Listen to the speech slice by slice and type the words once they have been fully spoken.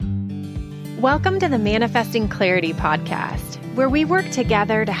Welcome to the Manifesting Clarity podcast, where we work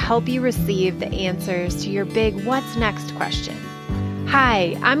together to help you receive the answers to your big what's next question.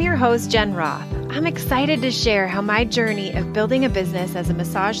 Hi, I'm your host, Jen Roth. I'm excited to share how my journey of building a business as a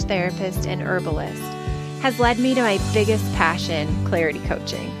massage therapist and herbalist has led me to my biggest passion, clarity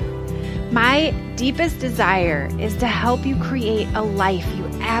coaching. My deepest desire is to help you create a life you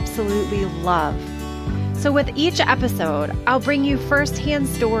absolutely love. So with each episode, I'll bring you firsthand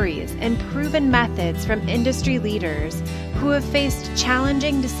stories and proven methods from industry leaders who have faced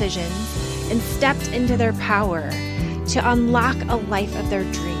challenging decisions and stepped into their power to unlock a life of their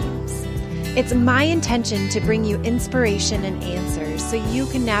dreams. It's my intention to bring you inspiration and answers so you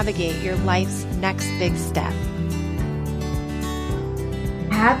can navigate your life's next big step.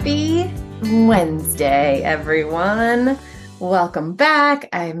 Happy Wednesday, everyone. Welcome back.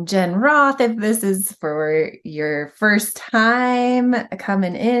 I'm Jen Roth. If this is for your first time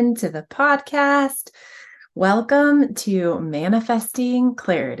coming into the podcast, welcome to Manifesting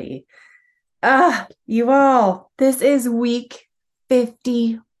Clarity. You all, this is week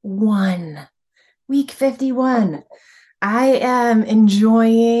 51. Week 51. I am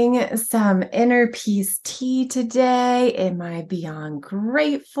enjoying some inner peace tea today in my Beyond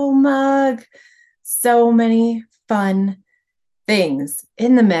Grateful mug. So many fun things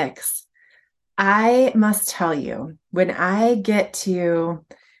in the mix. I must tell you, when I get to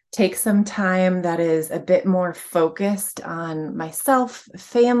take some time that is a bit more focused on myself,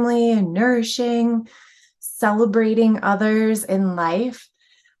 family, and nourishing, celebrating others in life,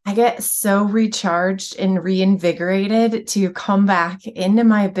 I get so recharged and reinvigorated to come back into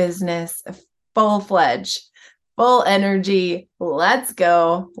my business full-fledged, full energy. Let's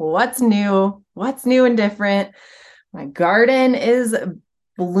go. What's new? What's new and different? My garden is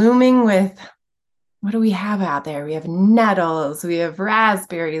blooming with, what do we have out there? We have nettles, we have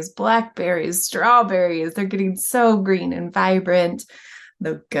raspberries, blackberries, strawberries. They're getting so green and vibrant.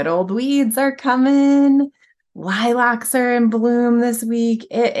 The good old weeds are coming. Lilacs are in bloom this week.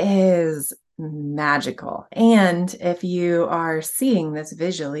 It is magical. And if you are seeing this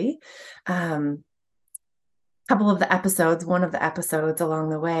visually, one of the episodes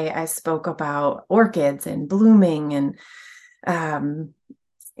along the way, I spoke about orchids and blooming and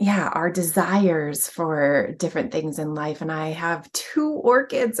our desires for different things in life. And I have 2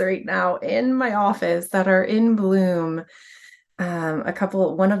 orchids right now in my office that are in bloom.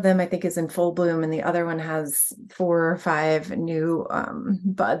 One of them I think is in full bloom, and the other one has 4 or 5 new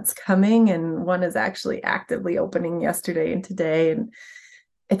buds coming, and one is actually actively opening yesterday and today. And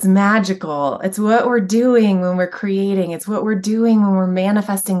it's magical. It's what we're doing when we're creating. It's what we're doing when we're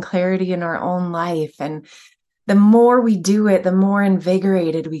manifesting clarity in our own life. And the more we do it, the more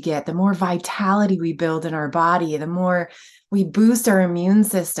invigorated we get, the more vitality we build in our body, the more we boost our immune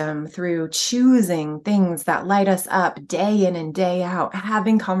system through choosing things that light us up day in and day out,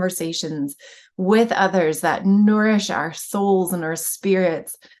 having conversations with others that nourish our souls and our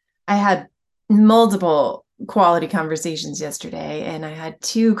spirits. I had multiple quality conversations yesterday, and I had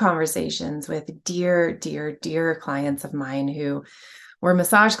 2 conversations with dear, dear, dear clients of mine who were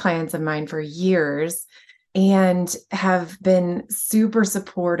massage clients of mine for years and have been super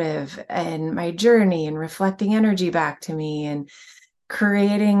supportive in my journey and reflecting energy back to me and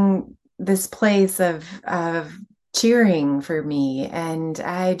creating this place of cheering for me. And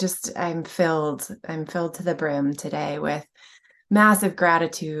I'm filled to the brim today with massive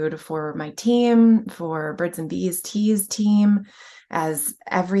gratitude for my team, for Birds and Bees Teas team, as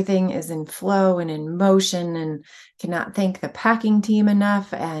everything is in flow and in motion, and cannot thank the packing team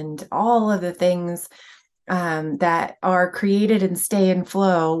enough, and all of the things that are created and stay in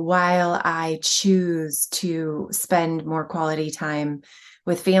flow while I choose to spend more quality time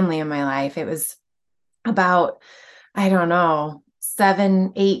with family in my life. It was about,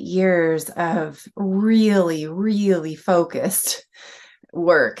 7-8 years of really, really focused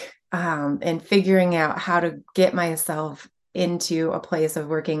work and figuring out how to get myself into a place of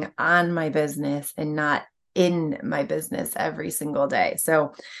working on my business and not in my business every single day.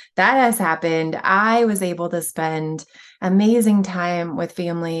 So that has happened. I was able to spend amazing time with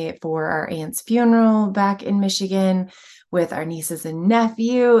family for our aunt's funeral back in Michigan, with our nieces and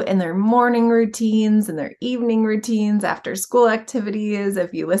nephew and their morning routines and their evening routines, after school activities.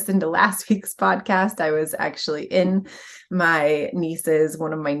 If you listened to last week's podcast, I was actually in one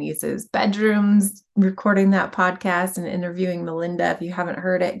of my niece's bedrooms recording that podcast and interviewing Melinda. If you haven't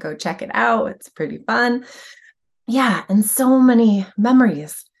heard it, go check it out. It's pretty fun. Yeah. And so many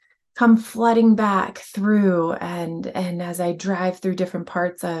memories come flooding back through. And as I drive through different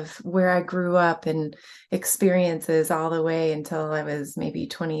parts of where I grew up and experiences all the way until I was maybe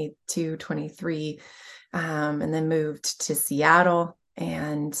 22, 23, and then moved to Seattle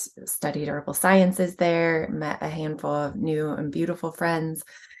and studied herbal sciences there, met a handful of new and beautiful friends,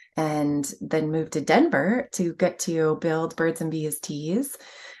 and then moved to Denver to get to build Birds and Bees teas.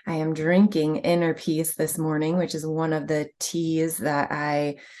 I am drinking Inner Peace this morning, which is one of the teas that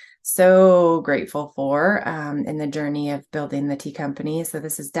I so grateful for in the journey of building the tea company. So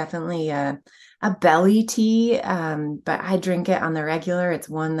this is definitely a belly tea, but I drink it on the regular. It's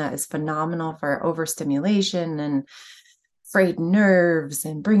one that is phenomenal for overstimulation and frayed nerves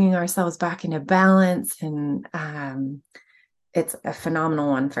and bringing ourselves back into balance. And it's a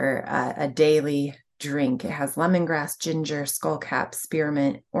phenomenal one for a daily drink. It has lemongrass, ginger, skullcap,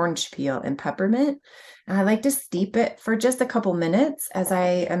 spearmint, orange peel, and peppermint. And I like to steep it for just a couple minutes, as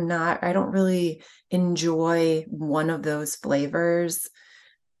I don't really enjoy one of those flavors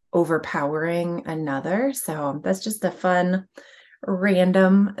overpowering another. So that's just a fun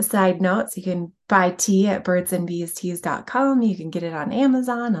random side note. So you can buy tea at birdsandbeesteas.com. You can get it on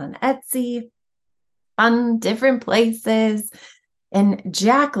Amazon, on Etsy, on different places. And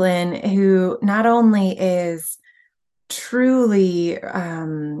Jacqueline, who not only is truly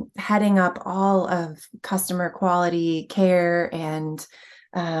heading up all of customer quality care and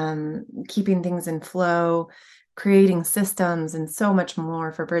keeping things in flow, creating systems, and so much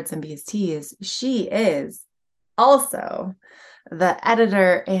more for Birds and Bees Teas, she is also the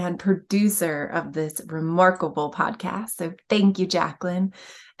editor and producer of this remarkable podcast. So thank you, Jacqueline.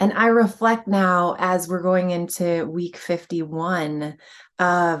 And I reflect now as we're going into week 51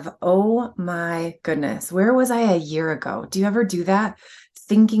 of, oh my goodness, where was I a year ago? Do you ever do that?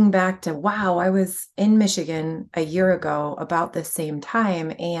 Thinking back to, wow, I was in Michigan a year ago about the same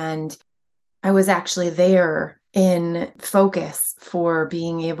time. And I was actually there in focus for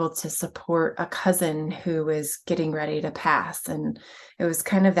being able to support a cousin who was getting ready to pass. And it was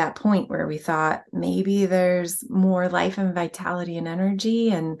kind of that point where we thought maybe there's more life and vitality and energy.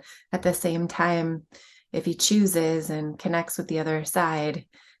 And at the same time, if he chooses and connects with the other side,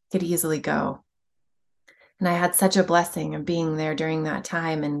 could easily go. And I had such a blessing of being there during that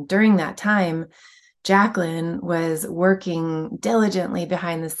time. And during that time, Jacqueline was working diligently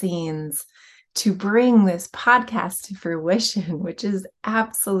behind the scenes to bring this podcast to fruition, which is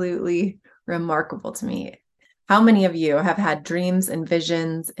absolutely remarkable to me. How many of you have had dreams and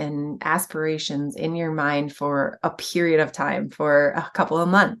visions and aspirations in your mind for a period of time, for a couple of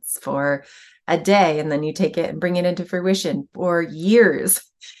months, for a day, and then you take it and bring it into fruition for years,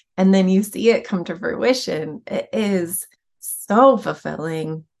 and then you see it come to fruition? It is so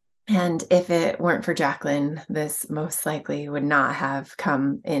fulfilling. And if it weren't for Jacqueline, this most likely would not have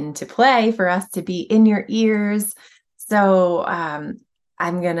come into play for us to be in your ears. So I'm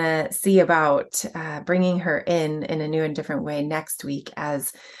going to see about bringing her in a new and different way next week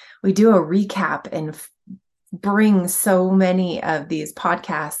as we do a recap and bring so many of these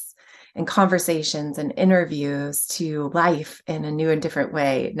podcasts and conversations and interviews to life in a new and different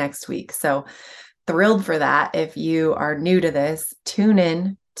way next week. So thrilled for that. If you are new to this, tune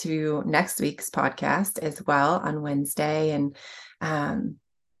in to next week's podcast as well on Wednesday. And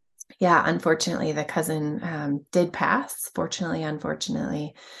unfortunately, the cousin did pass, fortunately,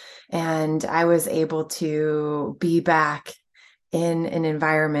 unfortunately. And I was able to be back in an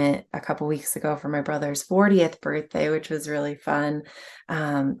environment a couple weeks ago for my brother's 40th birthday, which was really fun,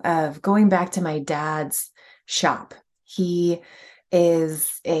 of going back to my dad's shop. He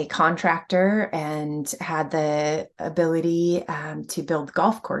is a contractor and had the ability to build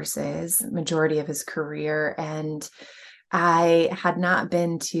golf courses majority of his career. And I had not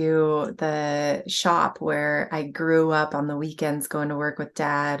been to the shop where I grew up on the weekends going to work with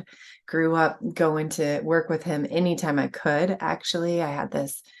Dad, grew up going to work with him anytime I could. Actually, I had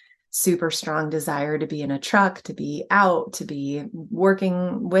this super strong desire to be in a truck, to be out, to be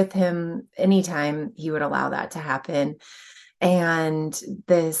working with him anytime he would allow that to happen. And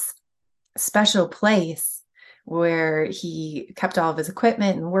this special place where he kept all of his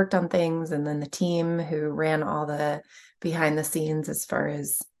equipment and worked on things. And then the team who ran all the behind the scenes as far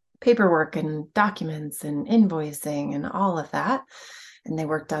as paperwork and documents and invoicing and all of that. And they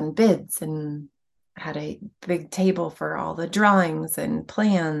worked on bids and had a big table for all the drawings and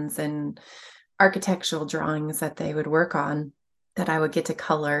plans and architectural drawings that they would work on that I would get to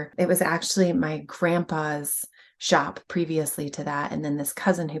color. It was actually my grandpa's shop previously to that. And then this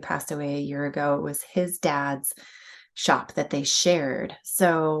cousin who passed away a year ago, it was his dad's shop that they shared.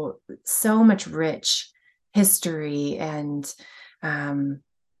 So much rich history and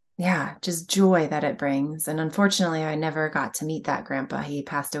yeah, just joy that it brings. And unfortunately, I never got to meet that grandpa. He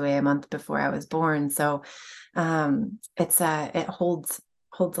passed away a month before I was born. So it holds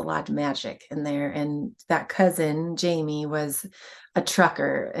a lot of magic in there. And that cousin, Jamie, was a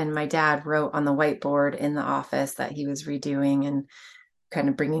trucker. And my dad wrote on the whiteboard in the office that he was redoing and kind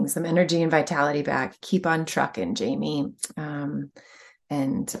of bringing some energy and vitality back. Keep on trucking, Jamie.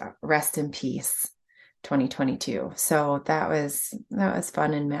 And rest in peace. 2022. So that was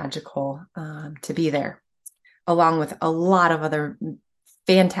fun and magical to be there, along with a lot of other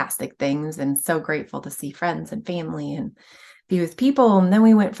fantastic things, and so grateful to see friends and family and be with people. And then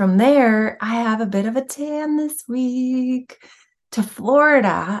we went from there. I have a bit of a tan this week to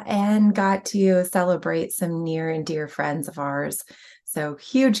Florida and got to celebrate some near and dear friends of ours. So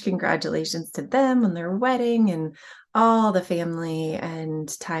huge congratulations to them on their wedding and all the family and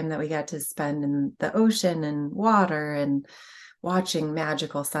time that we got to spend in the ocean and water and watching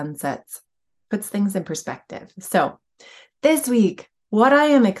magical sunsets. Puts things in perspective. So this week, what I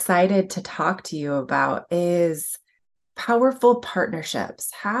am excited to talk to you about is powerful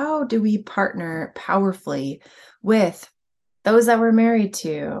partnerships. How do we partner powerfully with those that we're married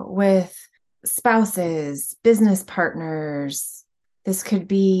to, with spouses, business partners? This could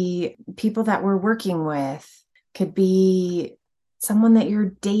be people that we're working with, could be someone that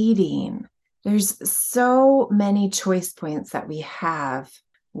you're dating. There's so many choice points that we have,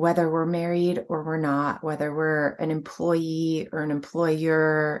 whether we're married or we're not, whether we're an employee or an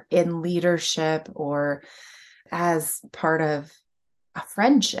employer, in leadership or as part of a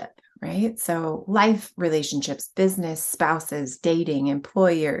friendship, right? So life relationships, business, spouses, dating,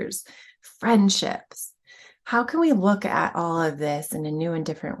 employers, friendships. How can we look at all of this in a new and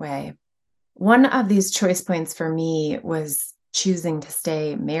different way? One of these choice points for me was choosing to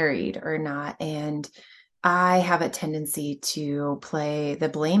stay married or not. And I have a tendency to play the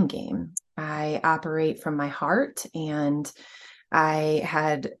blame game. I operate from my heart, and I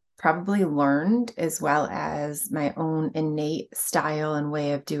had probably learned, as well as my own innate style and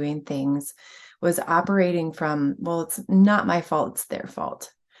way of doing things, was operating from, well, it's not my fault, it's their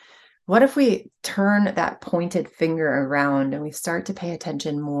fault. What if we turn that pointed finger around and we start to pay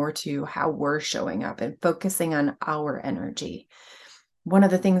attention more to how we're showing up and focusing on our energy? One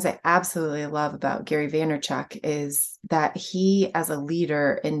of the things I absolutely love about Gary Vaynerchuk is that he, as a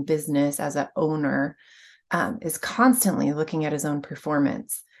leader in business, as an owner, is constantly looking at his own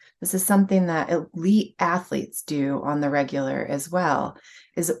performance. This is something that elite athletes do on the regular as well,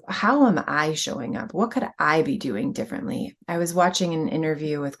 is how am I showing up? What could I be doing differently? I was watching an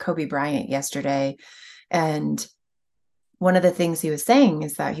interview with Kobe Bryant yesterday, and one of the things he was saying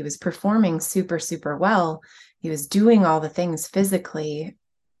is that he was performing super, super well. He was doing all the things physically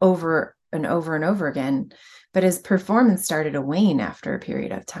over and over and over again, but his performance started to wane after a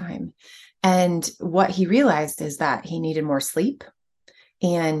period of time. And what he realized is that he needed more sleep.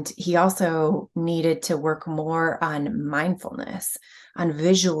 And he also needed to work more on mindfulness, on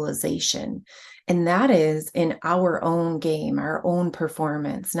visualization. And that is in our own game, our own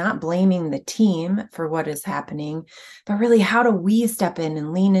performance, not blaming the team for what is happening, but really how do we step in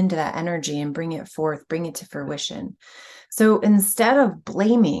and lean into that energy and bring it forth, bring it to fruition. So instead of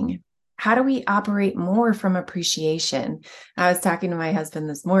blaming, how do we operate more from appreciation? I was talking to my husband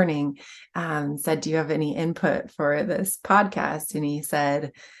this morning, said, do you have any input for this podcast? And he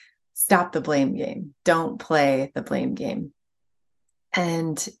said, stop the blame game. Don't play the blame game.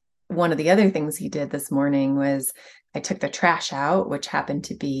 And one of the other things he did this morning was I took the trash out, which happened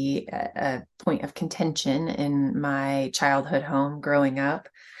to be a point of contention in my childhood home growing up.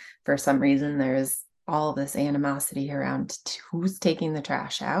 For some reason, there's all this animosity around who's taking the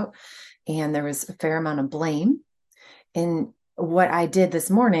trash out. And there was a fair amount of blame. And what I did this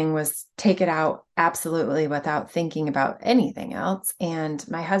morning was take it out absolutely without thinking about anything else. And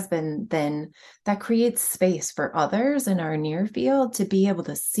my husband then, that creates space for others in our near field to be able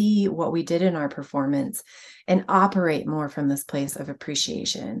to see what we did in our performance and operate more from this place of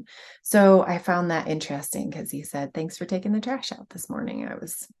appreciation. So I found that interesting because he said, thanks for taking the trash out this morning. I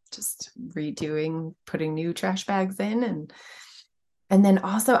was just redoing, putting new trash bags in, and then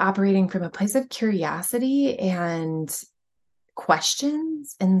also operating from a place of curiosity and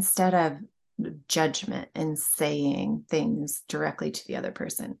questions instead of judgment and saying things directly to the other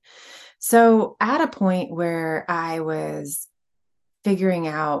person. So at a point where I was figuring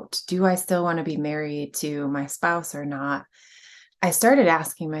out, do I still want to be married to my spouse or not? I started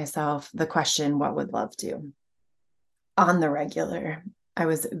asking myself the question, what would love do on the regular? I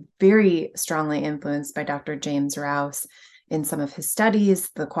was very strongly influenced by Dr. James Rouse in some of his studies,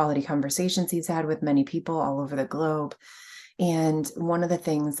 the quality conversations he's had with many people all over the globe. And one of the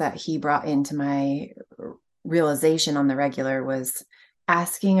things that he brought into my realization on the regular was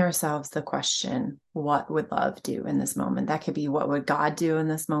asking ourselves the question, what would love do in this moment? That could be, what would God do in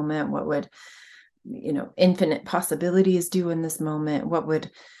this moment? What would, infinite possibilities do in this moment? What would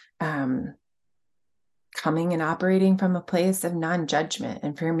coming and operating from a place of non-judgment?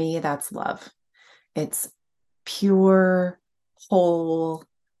 And for me, that's love. It's pure, whole.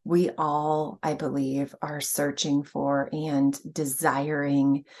 We all, I believe, are searching for and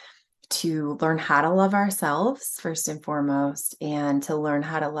desiring to learn how to love ourselves first and foremost, and to learn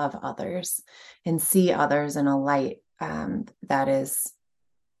how to love others and see others in a light that is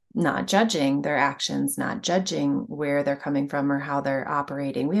not judging their actions, not judging where they're coming from or how they're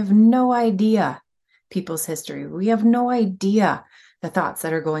operating. We have no idea people's history. We have no idea the thoughts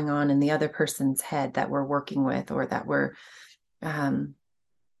that are going on in the other person's head that we're working with, or that we're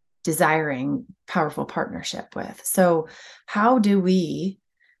desiring powerful partnership with. So how do we,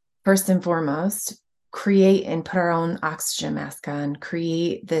 first and foremost, create and put our own oxygen mask on,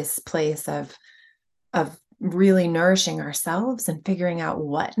 create this place of really nourishing ourselves and figuring out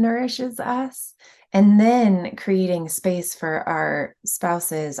what nourishes us, and then creating space for our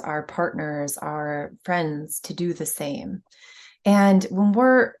spouses, our partners, our friends to do the same. And when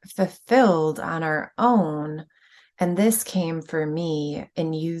we're fulfilled on our own, and this came for me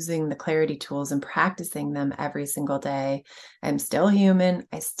in using the clarity tools and practicing them every single day. I'm still human.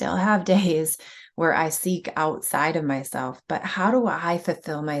 I still have days where I seek outside of myself, but how do I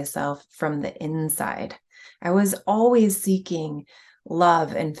fulfill myself from the inside? I was always seeking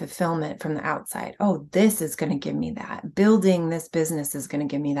love and fulfillment from the outside. Oh, this is going to give me that. Building this business is going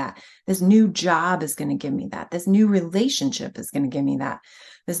to give me that. This new job is going to give me that. This new relationship is going to give me that.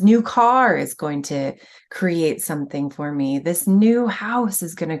 This new car is going to create something for me. This new house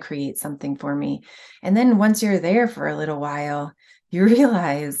is going to create something for me. And then once you're there for a little while, you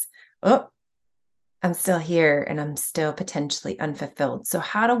realize, oh, I'm still here and I'm still potentially unfulfilled. So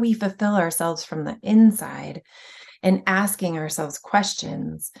how do we fulfill ourselves from the inside? And asking ourselves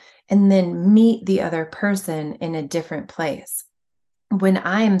questions, and then meet the other person in a different place. When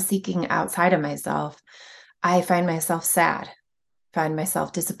I am seeking outside of myself, I find myself sad, find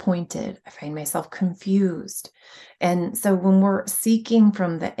myself disappointed, I find myself confused. And so when we're seeking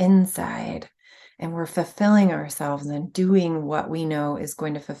from the inside and we're fulfilling ourselves and doing what we know is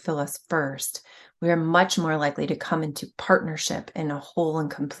going to fulfill us first, we are much more likely to come into partnership in a whole and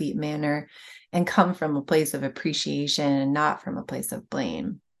complete manner, and come from a place of appreciation and not from a place of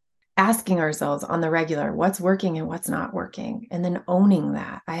blame. Asking ourselves on the regular, what's working and what's not working, and then owning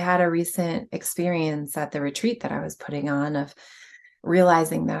that. I had a recent experience at the retreat that I was putting on of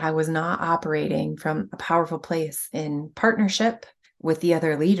realizing that I was not operating from a powerful place in partnership with the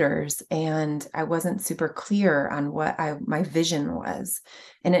other leaders, and I wasn't super clear on what my vision was,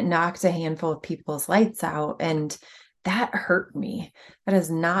 and it knocked a handful of people's lights out, and that hurt me. That is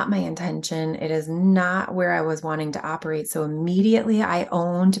not my intention. It is not where I was wanting to operate. So immediately I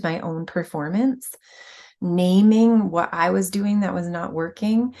owned my own performance, naming what I was doing that was not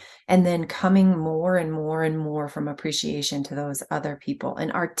working, and then coming more and more and more from appreciation to those other people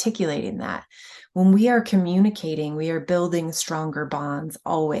and articulating that. When we are communicating, we are building stronger bonds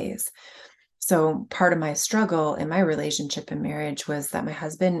always. So part of my struggle in my relationship and marriage was that my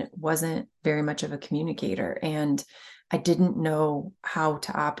husband wasn't very much of a communicator, and I didn't know how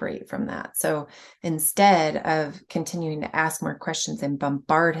to operate from that. So instead of continuing to ask more questions and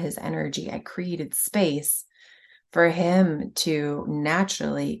bombard his energy, I created space for him to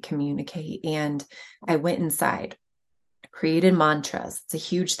naturally communicate. And I went inside, created mantras. It's a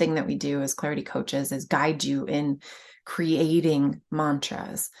huge thing that we do as clarity coaches, is guide you in creating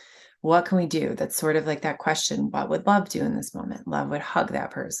mantras. What can we do? That's sort of like that question, what would love do in this moment? Love would hug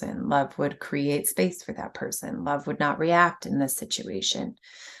that person. Love would create space for that person. Love would not react in this situation.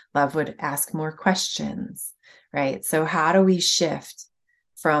 Love would ask more questions, right? So how do we shift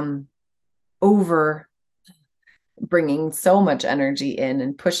from over bringing so much energy in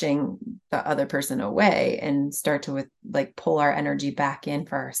and pushing the other person away, and start to pull our energy back in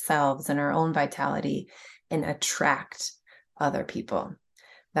for ourselves and our own vitality and attract other people?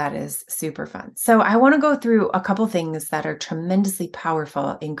 That is super fun. So I want to go through a couple things that are tremendously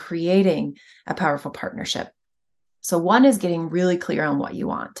powerful in creating a powerful partnership. So one is getting really clear on what you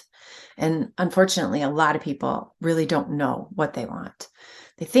want. And unfortunately, a lot of people really don't know what they want.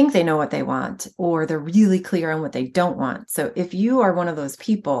 They think they know what they want, or they're really clear on what they don't want. So if you are one of those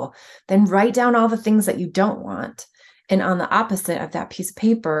people, then write down all the things that you don't want. And on the opposite of that piece of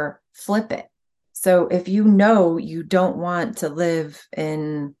paper, flip it. So if you know you don't want to live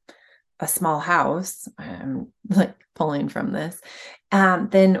in a small house, like pulling from this,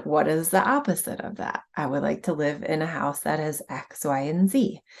 then what is the opposite of that? I would like to live in a house that has X, Y, and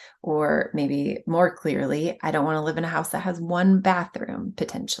Z. Or maybe more clearly, I don't want to live in a house that has one bathroom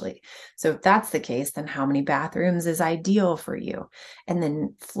potentially. So if that's the case, then how many bathrooms is ideal for you? And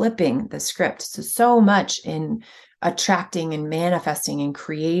then flipping the script. So much in attracting and manifesting and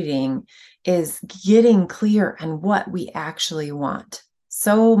creating is getting clear on what we actually want.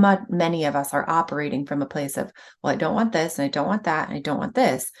 So many of us are operating from a place of, well, I don't want this, and I don't want that, and I don't want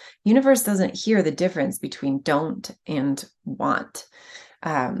this. Universe doesn't hear the difference between don't and want.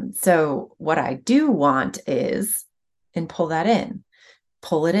 So what I do want is, and pull that in,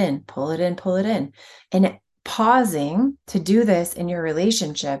 pull it in, pull it in, pull it in. And pausing to do this in your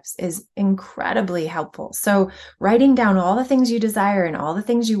relationships is incredibly helpful. So writing down all the things you desire and all the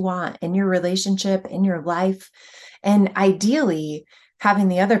things you want in your relationship, in your life, and ideally having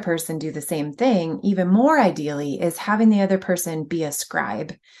the other person do the same thing. Even more ideally is having the other person be a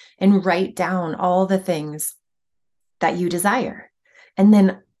scribe and write down all the things that you desire. And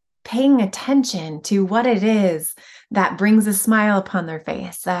then paying attention to what it is that brings a smile upon their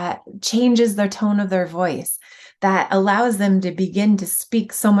face, that changes the tone of their voice, that allows them to begin to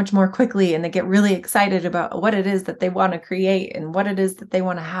speak so much more quickly, and they get really excited about what it is that they want to create and what it is that they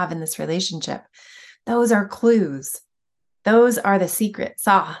want to have in this relationship. Those are clues. Those are the secret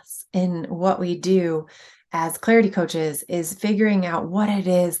sauce in what we do as clarity coaches, is figuring out what it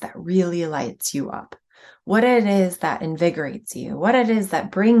is that really lights you up, what it is that invigorates you, what it is that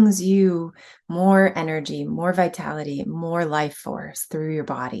brings you more energy, more vitality, more life force through your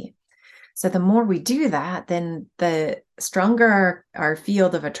body. So the more we do that, then the stronger our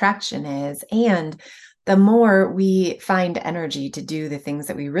field of attraction is, and the more we find energy to do the things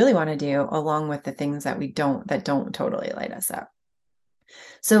that we really want to do, along with the things that don't totally light us up.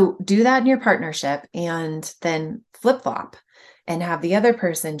 So do that in your partnership, and then flip-flop and have the other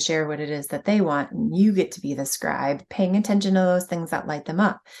person share what it is that they want. And you get to be the scribe, paying attention to those things that light them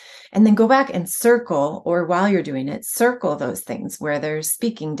up. And then go back and circle, or while you're doing it, circle those things where they're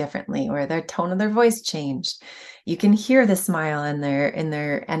speaking differently, or their tone of their voice changed. You can hear the smile in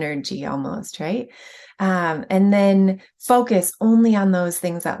their energy almost, right? And then focus only on those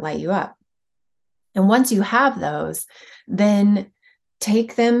things that light you up. And once you have those, then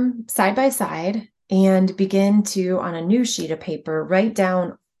take them side by side and begin to, on a new sheet of paper, write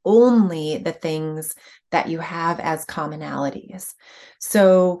down only the things that you have as commonalities.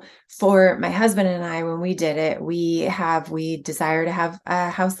 So for my husband and I, when we did it, we desire to have a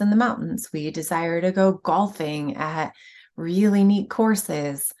house in the mountains. We desire to go golfing at really neat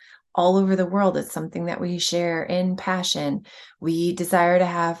courses all over the world. It's something that we share in passion. We desire to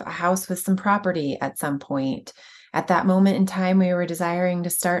have a house with some property at some point. At that moment in time, we were desiring to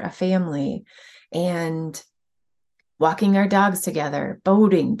start a family, and walking our dogs together,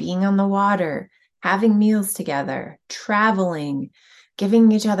 boating, being on the water, having meals together, traveling,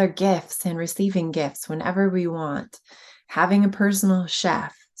 giving each other gifts and receiving gifts whenever we want, having a personal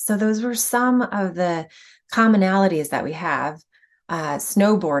chef. So those were some of the commonalities that we have.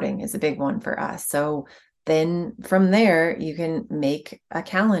 Snowboarding is a big one for us. So then from there, you can make a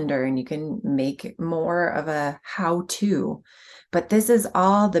calendar and you can make more of a how-to. But this is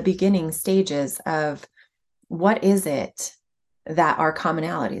all the beginning stages of what is it that are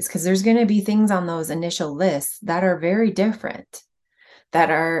commonalities, because there's going to be things on those initial lists that are very different, that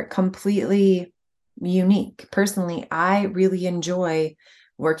are completely unique. Personally, I really enjoy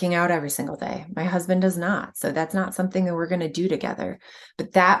working out every single day. My husband does not. So that's not something that we're going to do together.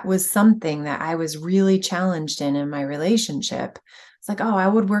 But that was something that I was really challenged in my relationship. It's like, oh, I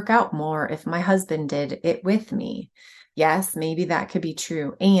would work out more if my husband did it with me. Yes, maybe that could be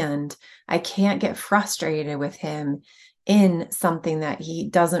true. And I can't get frustrated with him in something that he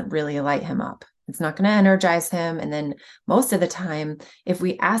doesn't really light him up. It's not going to energize him. And then most of the time, if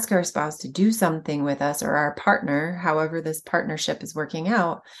we ask our spouse to do something with us, or our partner, however this partnership is working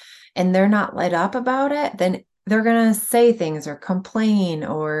out, and they're not lit up about it, then they're going to say things or complain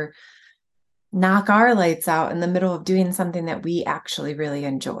or knock our lights out in the middle of doing something that we actually really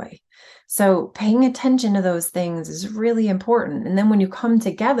enjoy. So paying attention to those things is really important. And then when you come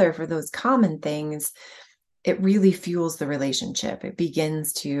together for those common things, it really fuels the relationship. It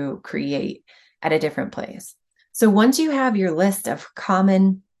begins to create at a different place. So once you have your list of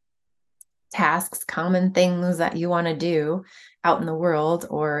common tasks, common things that you want to do out in the world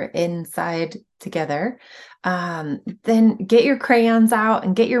or inside together, then get your crayons out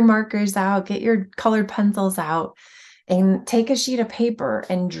and get your markers out, get your colored pencils out, and take a sheet of paper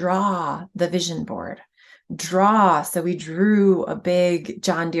and draw the vision board. draw. So we drew a big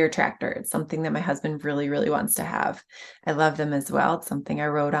John Deere tractor. It's something that my husband really, really wants to have. I love them as well. It's something I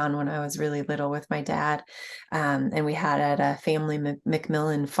rode on when I was really little with my dad. And we had at a family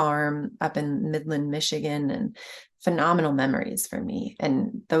McMillan farm up in Midland, Michigan, and phenomenal memories for me.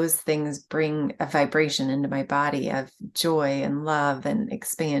 And those things bring a vibration into my body of joy and love and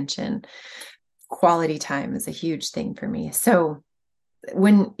expansion. Quality time is a huge thing for me. So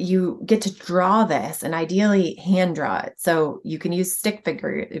when you get to draw this, and ideally hand draw it, so you can use stick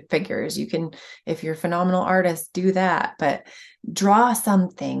figures, you can, if you're a phenomenal artist, do that, but draw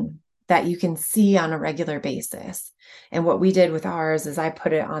something that you can see on a regular basis. And what we did with ours is I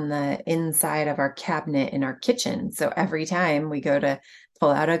put it on the inside of our cabinet in our kitchen. So every time we go to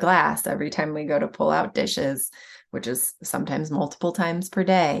pull out a glass, every time we go to pull out dishes, which is sometimes multiple times per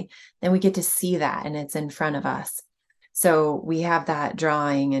day, then we get to see that and it's in front of us. So we have that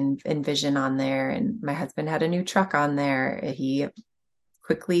drawing and vision on there. And my husband had a new truck on there. He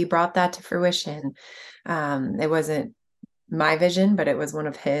quickly brought that to fruition. It wasn't my vision, but it was one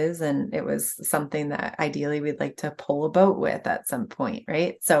of his. And it was something that ideally we'd like to pull a boat with at some point,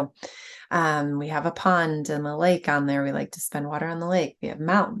 right? So we have a pond and a lake on there. We like to spend water on the lake. We have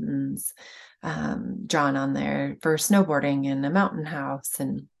mountains drawn on there for snowboarding and a mountain house.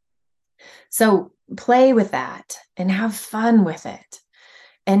 And so play with that and have fun with it.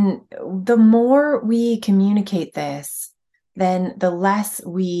 And the more we communicate this, then the less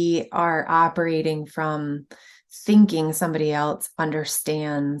we are operating from thinking somebody else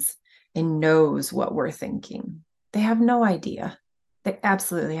understands and knows what we're thinking. They have no idea. They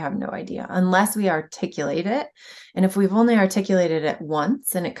absolutely have no idea unless we articulate it. And if we've only articulated it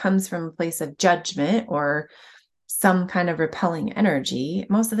once and it comes from a place of judgment or some kind of repelling energy,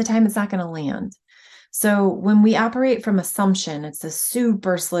 most of the time it's not going to land. So when we operate from assumption, it's a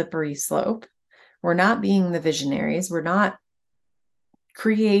super slippery slope. We're not being the visionaries. We're not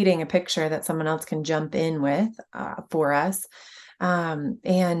creating a picture that someone else can jump in with for us.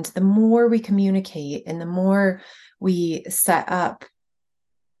 And the more we communicate and the more we set up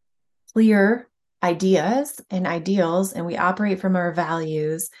clear ideas and ideals, and we operate from our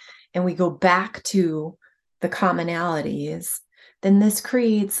values, and we go back to the commonalities, then this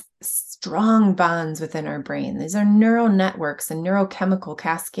creates strong bonds within our brain. These are neural networks and neurochemical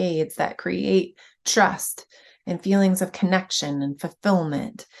cascades that create trust and feelings of connection and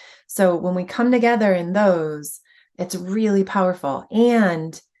fulfillment. So when we come together in those, it's really powerful,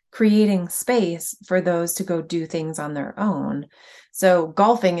 and creating space for those to go do things on their own. So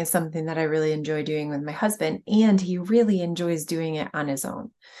golfing is something that I really enjoy doing with my husband, and he really enjoys doing it on his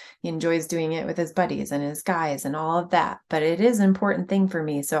own. He enjoys doing it with his buddies and his guys and all of that. But it is an important thing for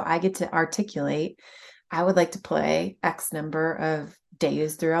me. So I get to articulate, I would like to play X number of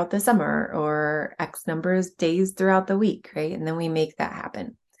days throughout the summer or X number of days throughout the week, right? And then we make that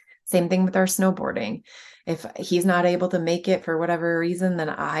happen. Same thing with our snowboarding. If he's not able to make it for whatever reason, then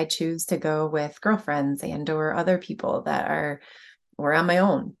I choose to go with girlfriends and or other people that are, or on my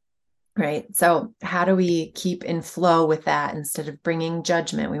own, right? So how do we keep in flow with that instead of bringing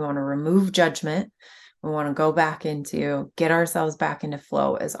judgment? We want to remove judgment. We want to go back into, get ourselves back into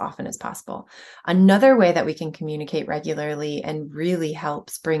flow as often as possible. Another way that we can communicate regularly and really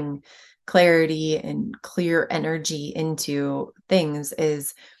helps bring clarity and clear energy into things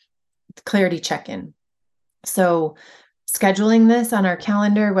is clarity check-in. So scheduling this on our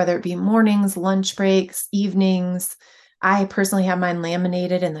calendar, whether it be mornings, lunch breaks, evenings. I personally have mine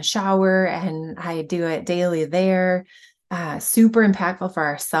laminated in the shower and I do it daily there. Super impactful for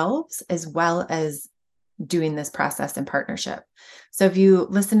ourselves as well as doing this process in partnership. So if you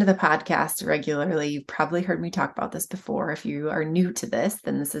listen to the podcast regularly, you've probably heard me talk about this before. If you are new to this,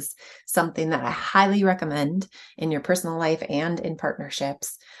 then this is something that I highly recommend in your personal life and in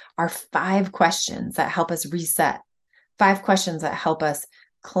partnerships, are 5 questions that help us reset, 5 questions that help us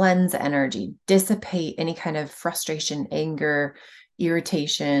cleanse energy, dissipate any kind of frustration, anger,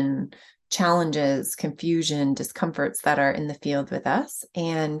 irritation, challenges, confusion, discomforts that are in the field with us,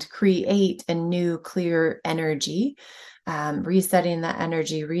 and create a new clear energy, resetting that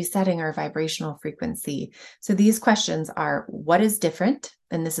energy, resetting our vibrational frequency. So these questions are, what is different?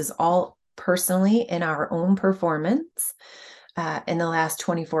 And this is all personally in our own performance in the last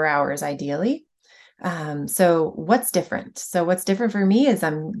 24 hours, ideally. So what's different? So what's different for me is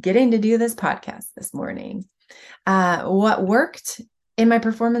I'm getting to do this podcast this morning. What worked in my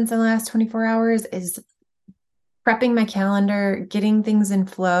performance in the last 24 hours is prepping my calendar, getting things in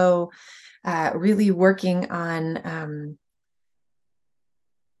flow, really working on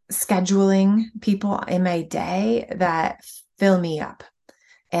scheduling people in my day that fill me up.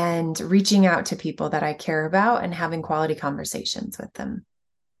 and reaching out to people that I care about and having quality conversations with them.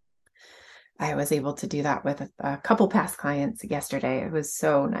 I was able to do that with a couple past clients yesterday. It was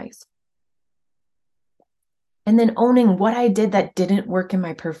so nice. And then owning what I did that didn't work in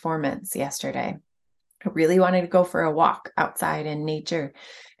my performance yesterday. I really wanted to go for a walk outside in nature,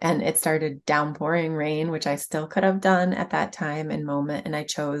 and it started downpouring rain, which I still could have done at that time and moment, and I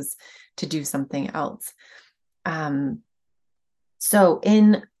chose to do something else. So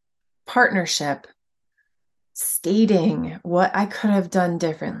in partnership, stating what I could have done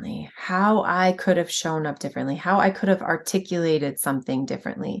differently, how I could have shown up differently, how I could have articulated something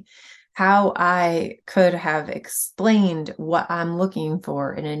differently, how I could have explained what I'm looking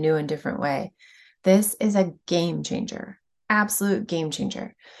for in a new and different way. This is a game changer, absolute game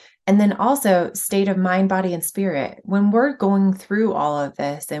changer. And then also state of mind, body, and spirit. When we're going through all of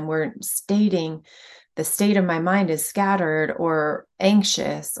this and we're stating the state of my mind is scattered or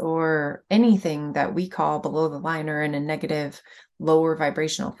anxious or anything that we call below the line or in a negative, lower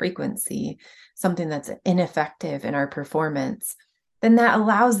vibrational frequency, something that's ineffective in our performance, then that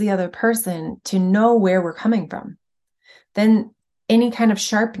allows the other person to know where we're coming from. Then any kind of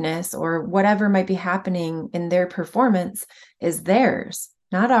sharpness or whatever might be happening in their performance is theirs,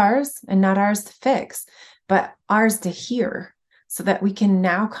 not ours, and not ours to fix, but ours to hear so that we can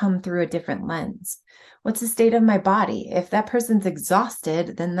now come through a different lens. What's the state of my body? If that person's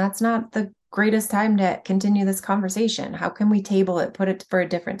exhausted, then that's not the greatest time to continue this conversation. How can we table it, put it for a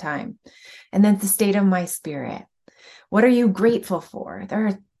different time? And then the state of my spirit. What are you grateful for? There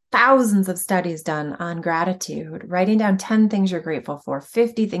are thousands of studies done on gratitude, writing down 10 things you're grateful for,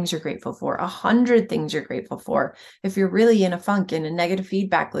 50 things you're grateful for, 100 things you're grateful for. If you're really in a funk, in a negative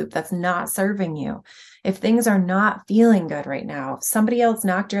feedback loop that's not serving you, if things are not feeling good right now, if somebody else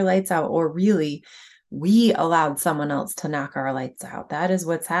knocked your lights out, or really we allowed someone else to knock our lights out, that is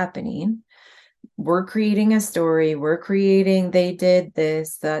what's happening. We're creating a story. We're creating, they did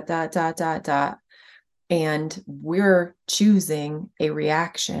this, and we're choosing a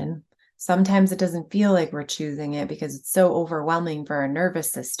reaction. Sometimes it doesn't feel like we're choosing it because it's so overwhelming for our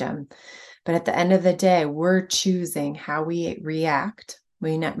nervous system. But at the end of the day, we're choosing how we react.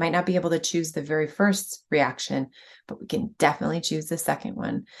 We might not be able to choose the very first reaction, but we can definitely choose the second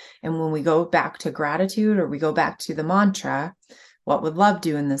one. And when we go back to gratitude, or we go back to the mantra, what would love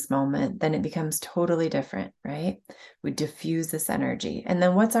do in this moment, then it becomes totally different, right? We diffuse this energy. And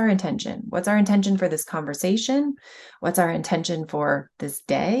then what's our intention? What's our intention for this conversation? What's our intention for this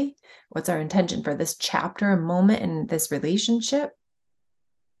day? What's our intention for this chapter, a moment in this relationship?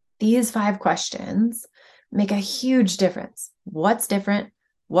 These 5 questions make a huge difference. What's different?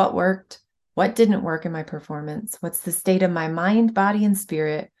 What worked? What didn't work in my performance? What's the state of my mind, body, and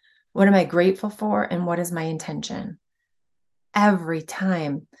spirit? What am I grateful for? And what is my intention? Every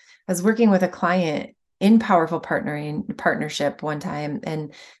time. I was working with a client in powerful partnership one time,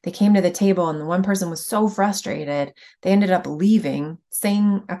 and they came to the table, and the one person was so frustrated, they ended up leaving,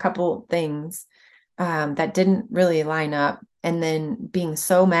 saying a couple things that didn't really line up, and then being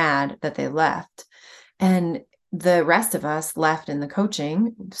so mad that they left. And the rest of us left in the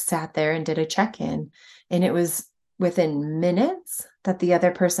coaching, sat there and did a check-in. And it was within minutes that the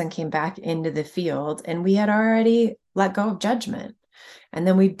other person came back into the field, and we had already let go of judgment. And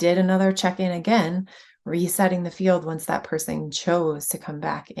then we did another check-in again, resetting the field once that person chose to come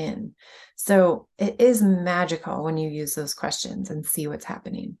back in. So it is magical when you use those questions and see what's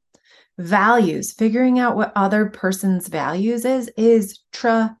happening. Values, figuring out what other person's values is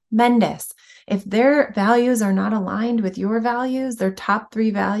tremendous. If their values are not aligned with your values, their top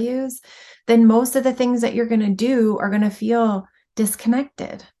 3 values, then most of the things that you're going to do are going to feel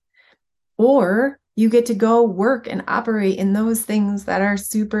disconnected. Or you get to go work and operate in those things that are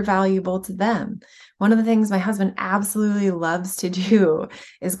super valuable to them. One of the things my husband absolutely loves to do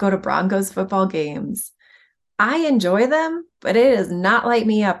is go to Broncos football games. I enjoy them, but it does not light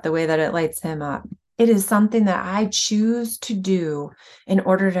me up the way that it lights him up. It is something that I choose to do in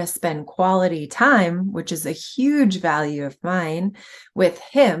order to spend quality time, which is a huge value of mine, with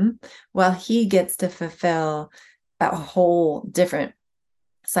him, while he gets to fulfill a whole different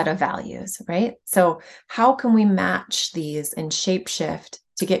set of values, right? So how can we match these and shapeshift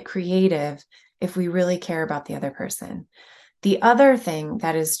to get creative if we really care about the other person? The other thing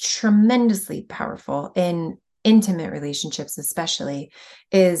that is tremendously powerful in intimate relationships especially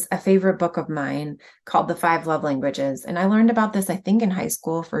is a favorite book of mine called The 5 Love Languages. And I learned about this, I think, in high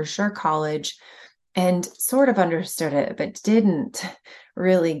school, for sure college, and sort of understood it, but didn't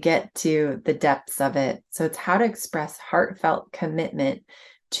really get to the depths of it. So it's how to express heartfelt commitment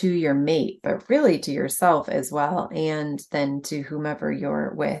to your mate, but really to yourself as well, and then to whomever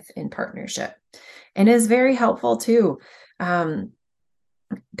you're with in partnership. And is very helpful too.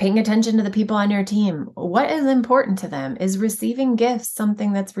 Paying attention to the people on your team. What is important to them? Is receiving gifts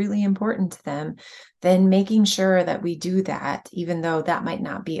something that's really important to them? Then making sure that we do that, even though that might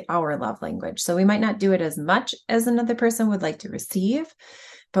not be our love language. So we might not do it as much as another person would like to receive,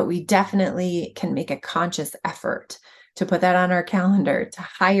 but we definitely can make a conscious effort to put that on our calendar, to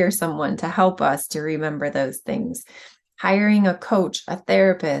hire someone to help us to remember those things. Hiring a coach, a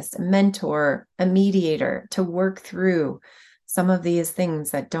therapist, a mentor, a mediator to work through some of these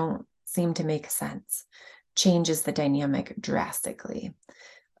things that don't seem to make sense changes the dynamic drastically.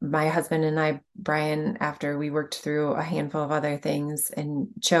 My husband and I, Brian, after we worked through a handful of other things and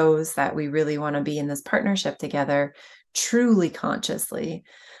chose that we really want to be in this partnership together, truly consciously,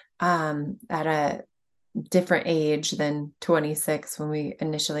 at a different age than 26 when we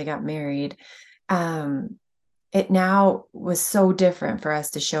initially got married, it now was so different for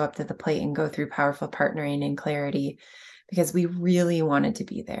us to show up to the plate and go through powerful partnering and clarity, because we really wanted to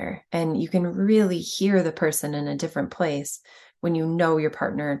be there. And you can really hear the person in a different place when you know your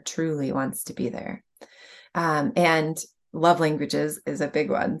partner truly wants to be there. And love languages is a big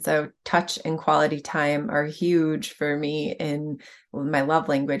one. So touch and quality time are huge for me in my love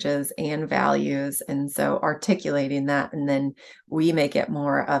languages and values. And so articulating that, and then we make it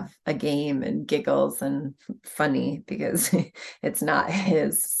more of a game and giggles and funny because it's not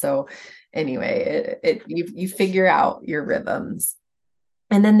his. So anyway, you figure out your rhythms.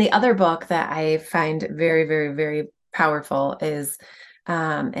 And then the other book that I find very, very, very powerful is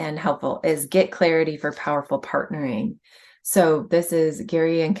and helpful is Get Clarity for Powerful Partnering. So this is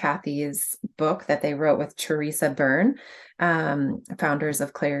Gary and Kathy's book that they wrote with Teresa Byrne, founders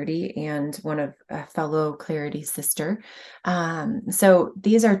of Clarity, and one of a fellow Clarity sister. So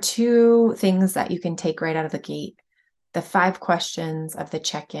these are two things that you can take right out of the gate: the 5 questions of the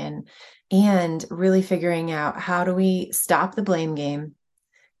check-in, and really figuring out how do we stop the blame game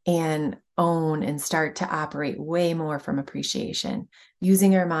and own and start to operate way more from appreciation,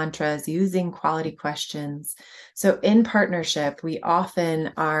 using our mantras, using quality questions. So in partnership, we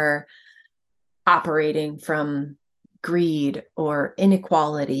often are operating from greed or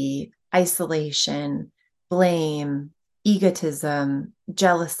inequality, isolation, blame, egotism,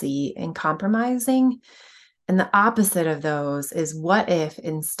 jealousy, and compromising. And the opposite of those is, what if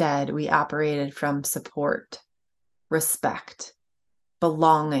instead we operated from support, respect,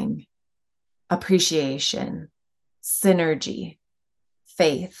 belonging, appreciation, synergy,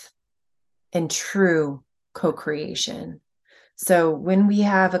 faith, and true co-creation? So when we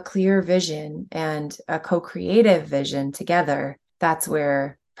have a clear vision and a co-creative vision together, that's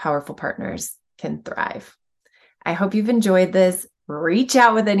where powerful partners can thrive. I hope you've enjoyed this. Reach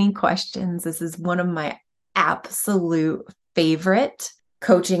out with any questions. This is one of my absolute favorite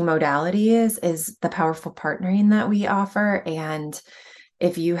coaching modalities, is the powerful partnering that we offer. And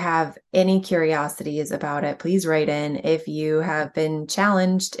if you have any curiosities about it, please write in. If you have been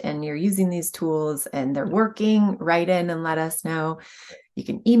challenged and you're using these tools and they're working, write in and let us know. You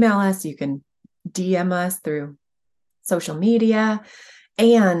can email us, you can DM us through social media.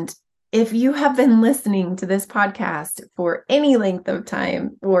 And if you have been listening to this podcast for any length of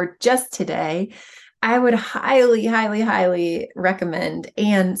time or just today, I would highly, highly, highly recommend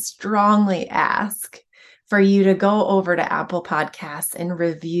and strongly ask for you to go over to Apple Podcasts and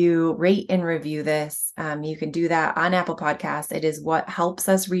rate and review this. You can do that on Apple Podcasts. It is what helps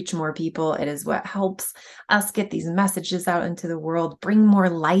us reach more people. It is what helps us get these messages out into the world, bring more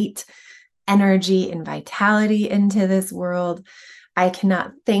light, energy, and vitality into this world. I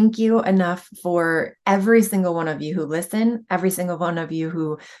cannot thank you enough for every single one of you who listen, every single one of you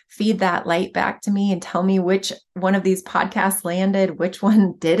who feed that light back to me and tell me which one of these podcasts landed, which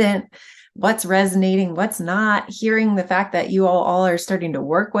one didn't, what's resonating, what's not. Hearing the fact that you all are starting to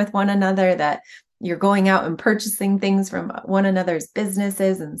work with one another, that you're going out and purchasing things from one another's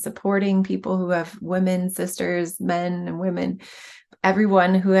businesses and supporting people who have women, sisters, men and women,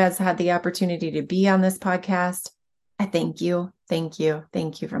 everyone who has had the opportunity to be on this podcast. I thank you. Thank you.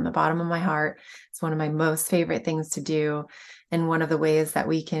 Thank you from the bottom of my heart. It's one of my most favorite things to do. And one of the ways that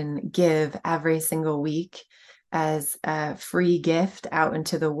we can give every single week as a free gift out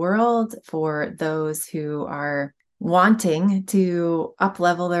into the world for those who are wanting to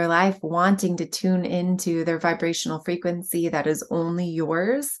up-level their life, wanting to tune into their vibrational frequency that is only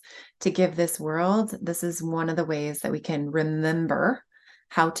yours to give this world. This is one of the ways that we can remember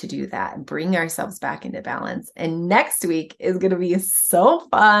how to do that, bring ourselves back into balance. And next week is going to be so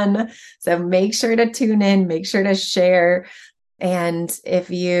fun. So make sure to tune in, make sure to share. And if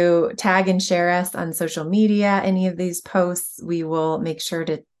you tag and share us on social media, any of these posts, we will make sure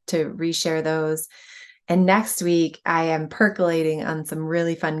to reshare those. And next week, I am percolating on some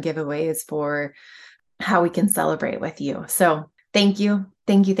really fun giveaways for how we can celebrate with you. So thank you.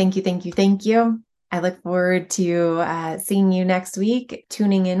 Thank you. Thank you. Thank you. Thank you. I look forward to seeing you next week,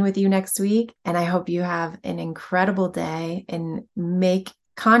 tuning in with you next week. And I hope you have an incredible day and make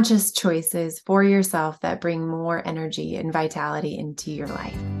conscious choices for yourself that bring more energy and vitality into your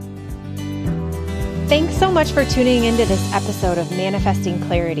life. Thanks so much for tuning into this episode of Manifesting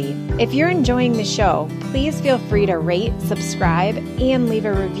Clarity. If you're enjoying the show, please feel free to rate, subscribe, and leave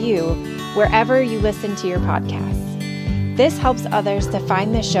a review wherever you listen to your podcasts. This helps others to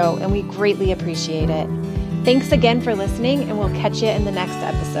find the show, and we greatly appreciate it. Thanks again for listening, and we'll catch you in the next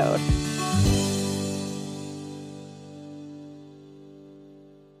episode.